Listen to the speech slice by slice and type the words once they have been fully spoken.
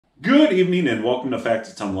Good evening and welcome to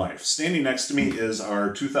Factotum Life. Standing next to me is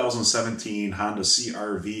our 2017 Honda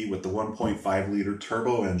CR-V with the 1.5 liter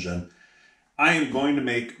turbo engine. I am going to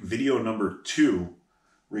make video number 2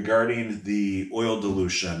 regarding the oil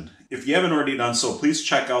dilution. If you haven't already done so, please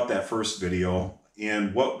check out that first video.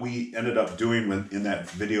 And what we ended up doing in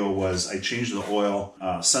that video was I changed the oil,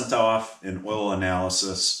 sent off an oil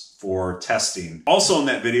analysis for testing. Also in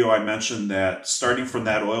that video, I mentioned that starting from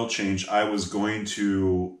that oil change, I was going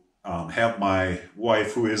to have my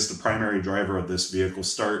wife, who is the primary driver of this vehicle,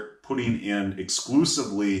 start putting in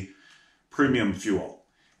exclusively premium fuel.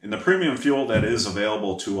 And the premium fuel that is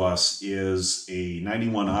available to us is a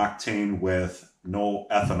 91 octane with no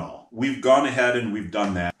ethanol. We've gone ahead and we've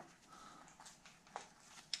done that.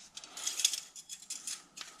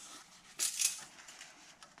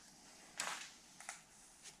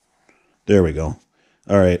 There we go.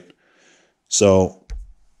 All right. So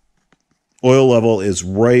oil level is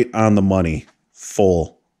right on the money,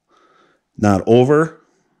 full. Not over,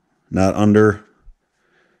 not under.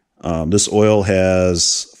 This oil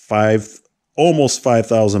has almost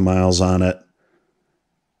 5,000 miles on it.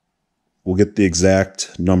 We'll get the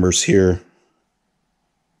exact numbers here.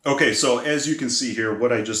 Okay, so as you can see here,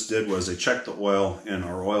 what I just did was I checked the oil and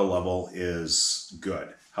our oil level is good.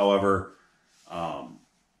 However,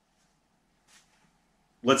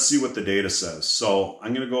 let's see what the data says. So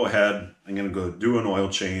I'm going to go ahead, I'm going to go do an oil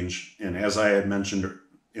change. And as I had mentioned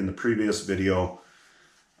in the previous video,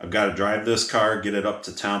 I've got to drive this car, get it up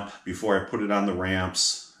to temp before I put it on the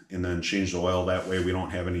ramps, and then change the oil. That way we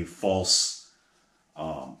don't have any false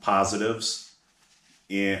positives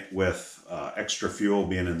with extra fuel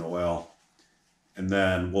being in the oil. And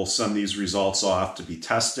then we'll send these results off to be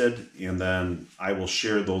tested, and then I will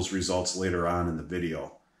share those results later on in the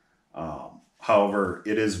video. However,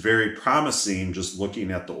 it is very promising just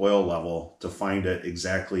looking at the oil level to find it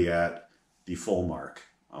exactly at the full mark.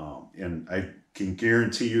 And I can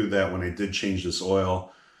guarantee you that when I did change this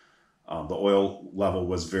oil, the oil level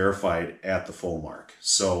was verified at the full mark.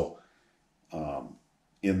 So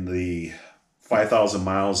in the 5,000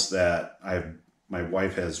 miles that my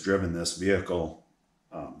wife has driven this vehicle,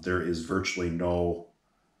 there is virtually no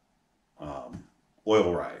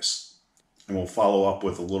oil rise. And we'll follow up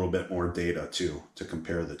with a little bit more data too to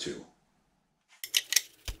compare the two.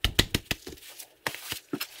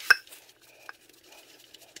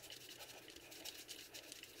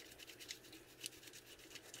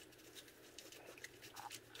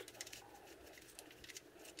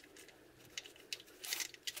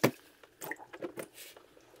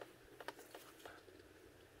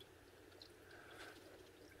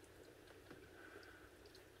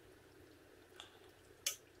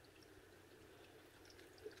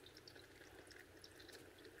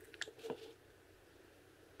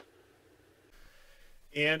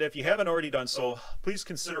 And if you haven't already done so, please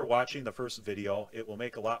consider watching the first video. It will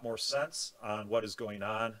make a lot more sense on what is going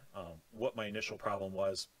on, what my initial problem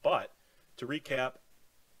was. But to recap,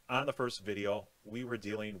 on the first video, we were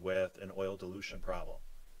dealing with an oil dilution problem.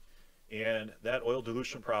 And that oil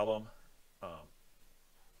dilution problem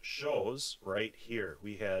shows right here,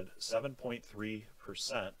 we had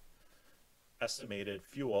 7.3% estimated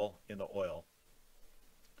fuel in the oil,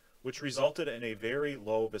 which resulted in a very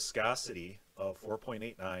low viscosity of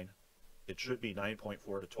 4.89. It should be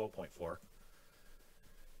 9.4 to 12.4.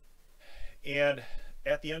 And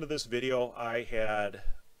at the end of this video, I had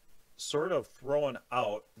sort of thrown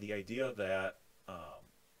out the idea that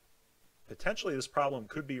potentially this problem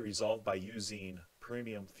could be resolved by using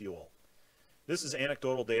premium fuel. This is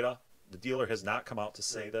anecdotal data. The dealer has not come out to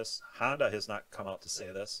say this. Honda has not come out to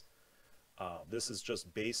say this. This is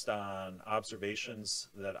just based on observations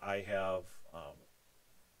that I have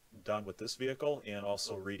done with this vehicle and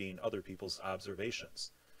also reading other people's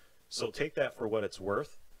observations. So take that for what it's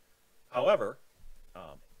worth. However,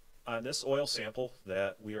 on this oil sample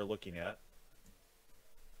that we are looking at,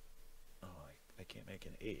 I can't make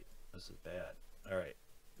an 8. This is bad. All right,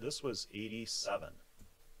 this was 87.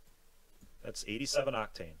 That's 87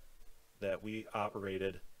 octane that we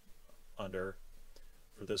operated under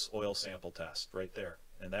for this oil sample test right there.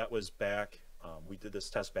 And that was back, we did this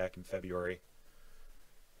test back in February.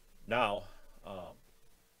 Now,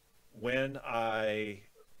 when at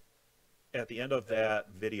the end of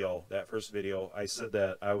that video, that first video, I said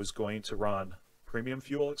that I was going to run premium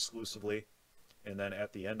fuel exclusively, and then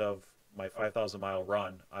at the end of my 5,000 mile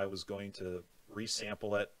run, I was going to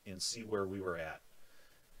resample it and see where we were at.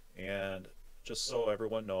 And just so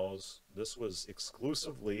everyone knows, this was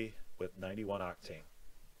exclusively with 91 octane.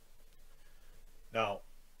 Now,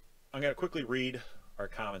 I'm going to quickly read our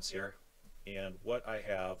comments here, and what I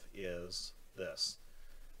have is this.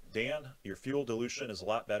 Dan, your fuel dilution is a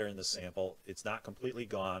lot better in this sample. It's not completely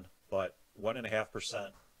gone, but 1.5%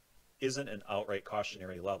 isn't an outright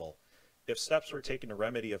cautionary level. If steps were taken to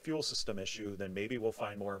remedy a fuel system issue, then maybe we'll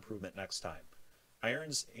find more improvement next time.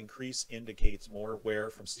 Iron's increase indicates more wear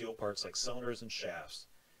from steel parts like cylinders and shafts.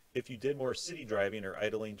 If you did more city driving or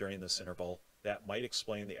idling during this interval, that might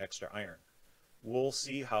explain the extra iron. We'll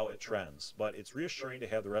see how it trends, but it's reassuring to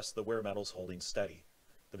have the rest of the wear metals holding steady.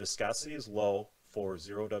 The viscosity is low for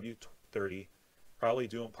 0W30, probably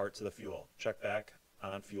due in part to the fuel. Check back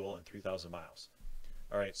on fuel in 3,000 miles.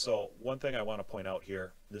 All right, so one thing I want to point out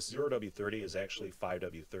here, this 0W30 is actually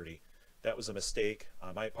 5W30. That was a mistake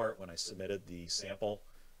on my part when I submitted the sample.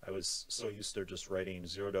 I was so used to just writing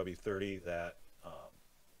 0W30 that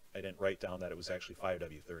I didn't write down that it was actually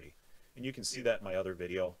 5W30. And you can see that in my other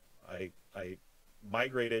video. I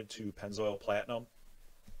migrated to Pennzoil Platinum,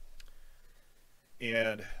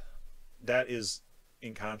 and that is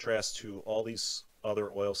in contrast to all these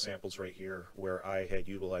other oil samples right here where I had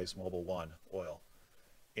utilized Mobil 1 oil.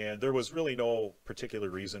 And there was really no particular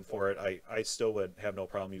reason for it. I still would have no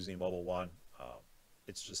problem using Mobil 1.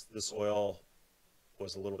 It's just this oil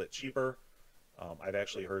was a little bit cheaper. I've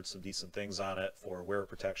actually heard some decent things on it for wear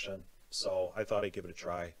protection, so I thought I'd give it a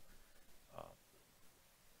try.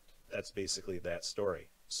 That's basically that story.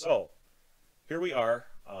 So here we are.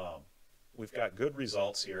 We've got good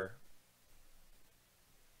results here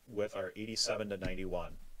with our 87 to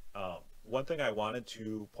 91. One thing I wanted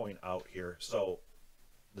to point out here, so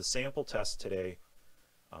the sample test today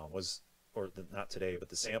not today, but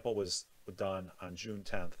the sample was done on June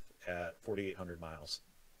 10th at 4,800 miles.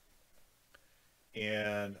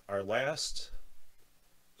 And our last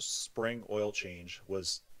spring oil change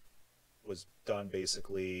was done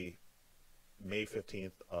basically May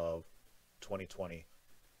 15th of 2020.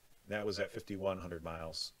 That was at 5,100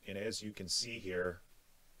 miles. And as you can see here,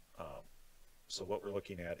 so what we're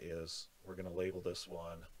looking at is, we're going to label this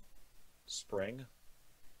one spring.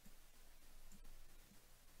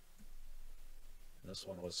 And this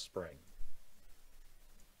one was spring.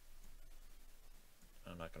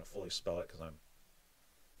 I'm not going to fully spell it because I'm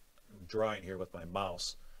drawing here with my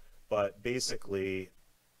mouse. But basically,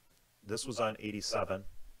 this was on 87.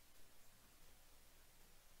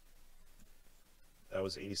 That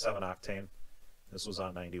was 87 octane. This was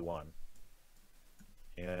on 91.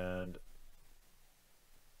 And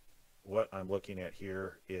what I'm looking at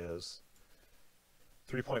here is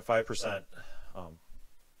 3.5%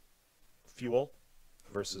 fuel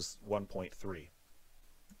versus 1.3.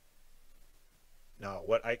 Now,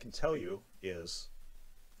 what I can tell you is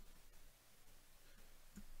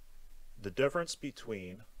the difference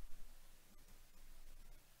between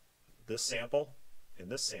this sample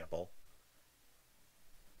and this sample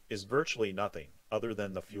is virtually nothing other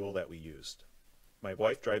than the fuel that we used. My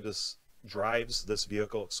wife drives this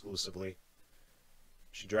vehicle exclusively.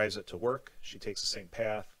 She drives it to work. She takes the same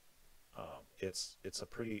path. It's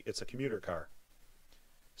a commuter car.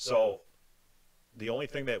 So the only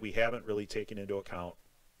thing that we haven't really taken into account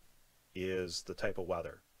is the type of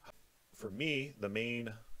weather. For me, the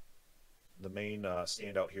main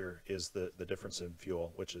standout here is the difference in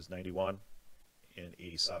fuel, which is 91 and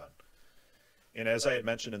 87. And as I had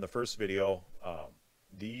mentioned in the first video,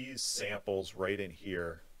 these samples right in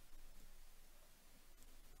here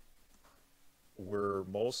were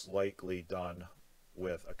most likely done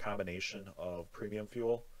with a combination of premium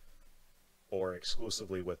fuel or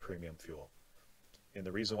exclusively with premium fuel. And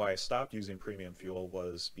the reason why I stopped using premium fuel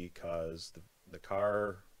was because the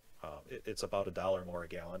car, it's about $1 more a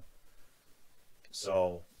gallon.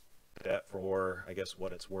 So that for, I guess,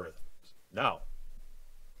 what it's worth. Now,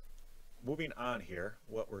 moving on here,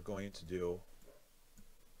 what we're going to do,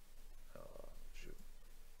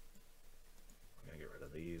 I'm going to get rid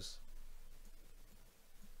of these.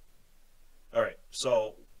 All right,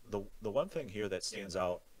 so the one thing here that stands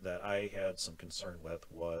out that I had some concern with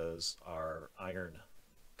was our iron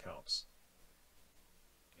counts.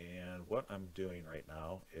 And what I'm doing right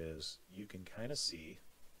now is you can kind of see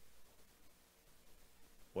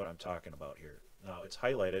what I'm talking about here. Now it's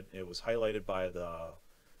highlighted. It was highlighted by the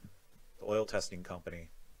oil testing company,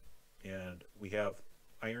 and we have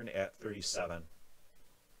iron at 37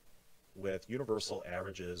 with universal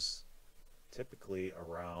averages typically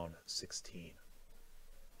around 16.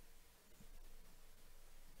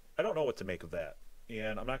 I don't know what to make of that,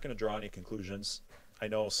 and I'm not going to draw any conclusions. I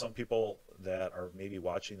know some people that are maybe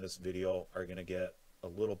watching this video are going to get a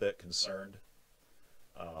little bit concerned.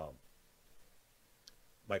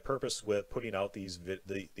 My purpose with putting out these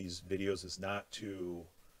videos is not to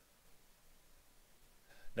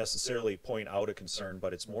necessarily point out a concern,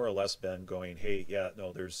 but it's more or less been going, hey, yeah,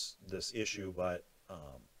 no, there's this issue, but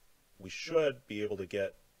we should be able to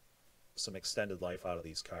get some extended life out of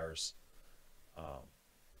these cars.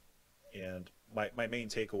 And my main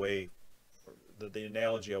takeaway, the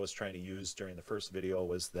analogy I was trying to use during the first video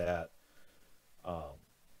was that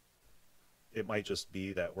it might just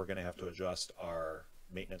be that we're going to have to adjust our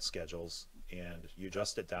maintenance schedules, and you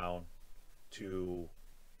adjust it down to,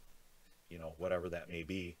 you know, whatever that may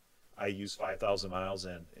be. I use 5,000 miles,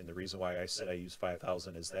 and the reason why I said I use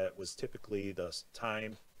 5,000 is that was typically the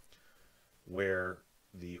time where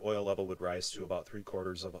the oil level would rise to about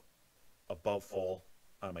 3/4 of above full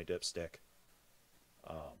on my dipstick.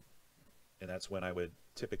 And that's when I would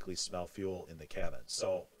typically smell fuel in the cabin.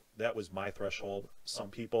 So that was my threshold. Some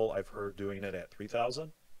people I've heard doing it at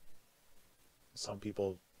 3,000. Some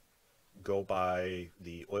people go by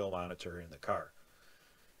the oil monitor in the car.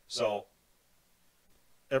 So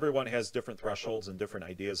everyone has different thresholds and different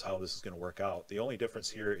ideas how this is going to work out. The only difference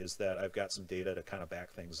here is that I've got some data to kind of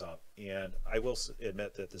back things up. And I will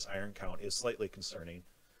admit that this iron count is slightly concerning.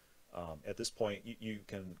 At this point, you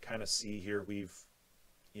can kind of see here we've,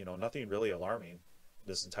 you know, nothing really alarming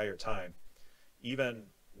this entire time. Even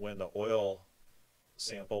when the oil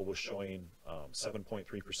sample was showing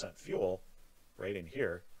 7.3% fuel right in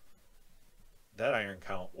here, that iron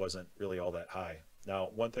count wasn't really all that high. Now,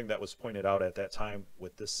 one thing that was pointed out at that time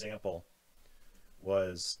with this sample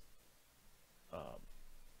was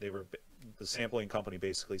the sampling company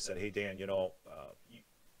basically said, hey, Dan, you know, you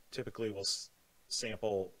typically will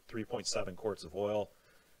sample 3.7 quarts of oil.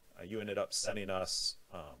 You ended up sending us,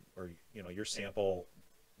 or, you know, your sample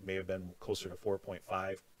may have been closer to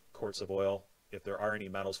 4.5 quarts of oil. If there are any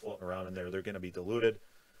metals floating around in there, they're going to be diluted.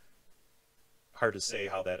 Hard to say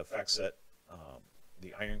how that affects it.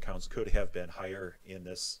 The iron counts could have been higher in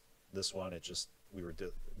this one. It just, we were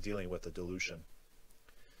dealing with the dilution.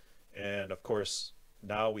 And of course,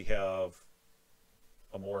 now we have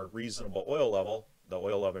a more reasonable oil level. The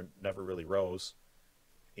oil level never really rose,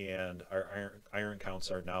 and our iron counts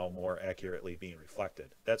are now more accurately being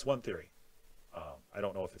reflected. That's one theory. I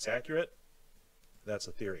don't know if it's accurate. That's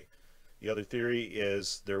a theory. The other theory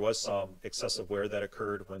is there was some excessive wear that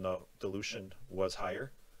occurred when the dilution was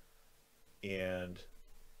higher, and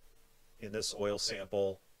in this oil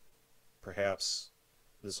sample, perhaps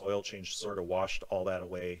this oil change sort of washed all that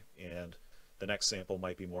away, and the next sample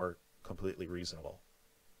might be more completely reasonable.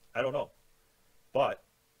 I don't know. But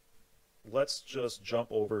let's just jump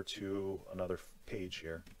over to another page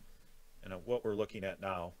here. And what we're looking at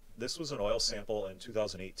now, this was an oil sample in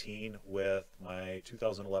 2018 with my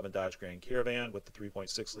 2011 Dodge Grand Caravan with the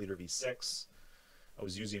 3.6 liter V6. I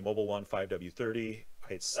was using Mobil 1 5W30.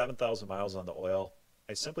 I had 7,000 miles on the oil.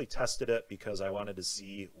 I simply tested it because I wanted to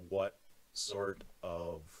see what sort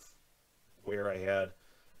of wear I had,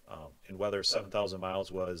 and whether 7,000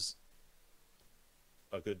 miles was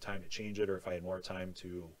a good time to change it, or if I had more time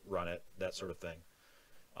to run it, that sort of thing.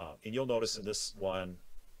 And you'll notice in this one,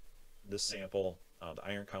 this sample, the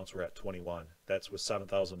iron counts were at 21. That's with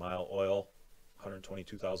 7,000 mile oil,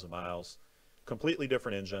 122,000 miles, completely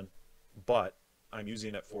different engine, but I'm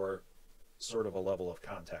using it for sort of a level of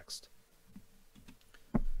context.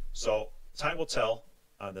 So time will tell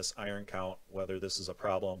on this iron count whether this is a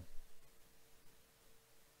problem.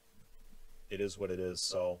 It is what it is,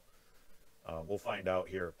 so we'll find out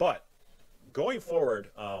here. But going forward,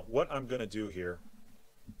 what I'm going to do here,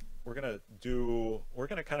 we're going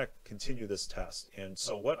to kind of continue this test. And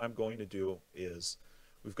so what I'm going to do is,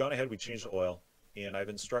 we've gone ahead, we changed the oil, and I've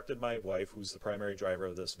instructed my wife, who's the primary driver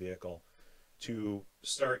of this vehicle, to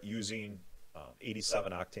start using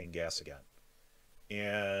 87 octane gas again.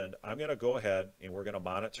 And I'm going to go ahead and we're going to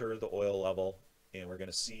monitor the oil level, and we're going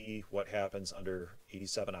to see what happens under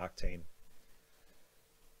 87 octane.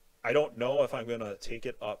 I don't know if I'm going to take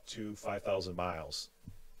it up to 5,000 miles.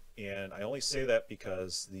 And I only say that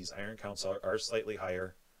because these iron counts are slightly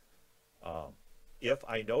higher. If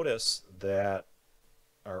I notice that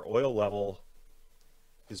our oil level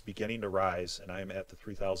is beginning to rise and I'm at the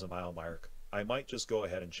 3,000 mile mark, I might just go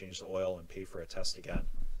ahead and change the oil and pay for a test again.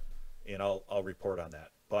 And I'll report on that.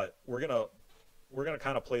 But we're gonna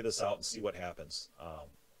kind of play this out and see what happens.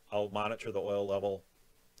 I'll monitor the oil level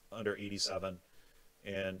under 87,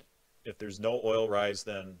 and if there's no oil rise,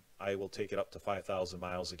 then I will take it up to 5,000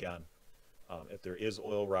 miles again. If there is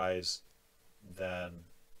oil rise, then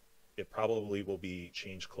it probably will be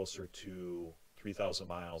changed closer to 3,000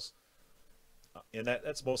 miles. And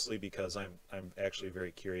that's mostly because I'm actually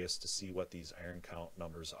very curious to see what these iron count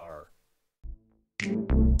numbers are.